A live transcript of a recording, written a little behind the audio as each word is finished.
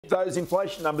Those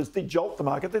inflation numbers did jolt the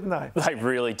market, didn't they? They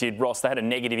really did, Ross. They had a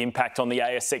negative impact on the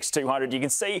ASX 200. You can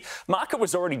see market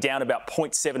was already down about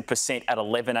 0.7% at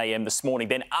 11 a.m. this morning.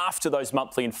 Then after those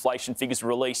monthly inflation figures were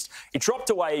released, it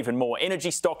dropped away even more. Energy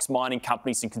stocks, mining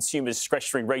companies and consumer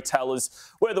discretionary retailers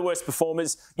were the worst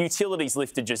performers. Utilities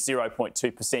lifted just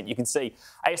 0.2%. You can see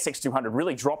ASX 200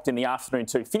 really dropped in the afternoon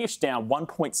too, finished down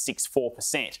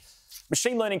 1.64%.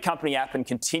 Machine learning company Appen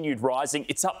continued rising.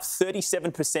 It's up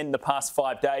 37% in the past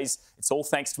 5 days. It's all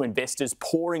thanks to investors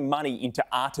pouring money into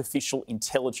artificial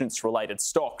intelligence-related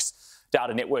stocks.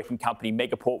 Data networking company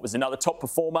Megaport was another top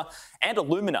performer, and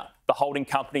Alumina, the holding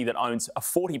company that owns a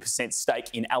 40% stake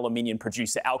in aluminium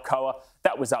producer Alcoa,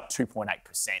 that was up 2.8%.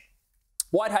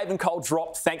 Whitehaven coal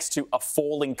dropped thanks to a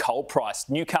falling coal price.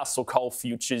 Newcastle coal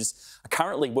futures are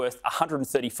currently worth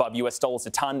 $135 a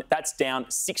tonne. That's down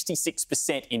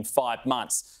 66% in 5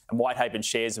 months. And Whitehaven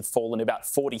shares have fallen about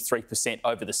 43%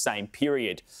 over the same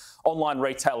period. Online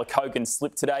retailer Kogan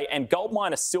slipped today, and gold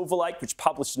miner Silver Lake, which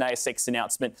published an ASX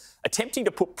announcement attempting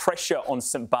to put pressure on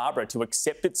St Barbara to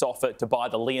accept its offer to buy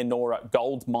the Leonora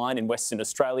gold mine in Western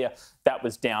Australia. That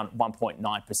was down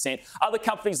 1.9%. Other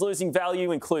companies losing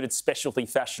value included specialty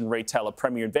fashion retailer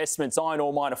Premier Investments, iron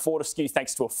ore miner Fortescue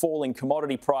thanks to a fall in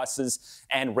commodity prices,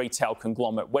 and retail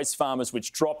conglomerate Wesfarmers,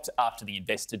 which dropped after the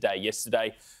investor day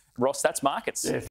yesterday. Ross, that's markets. Yeah.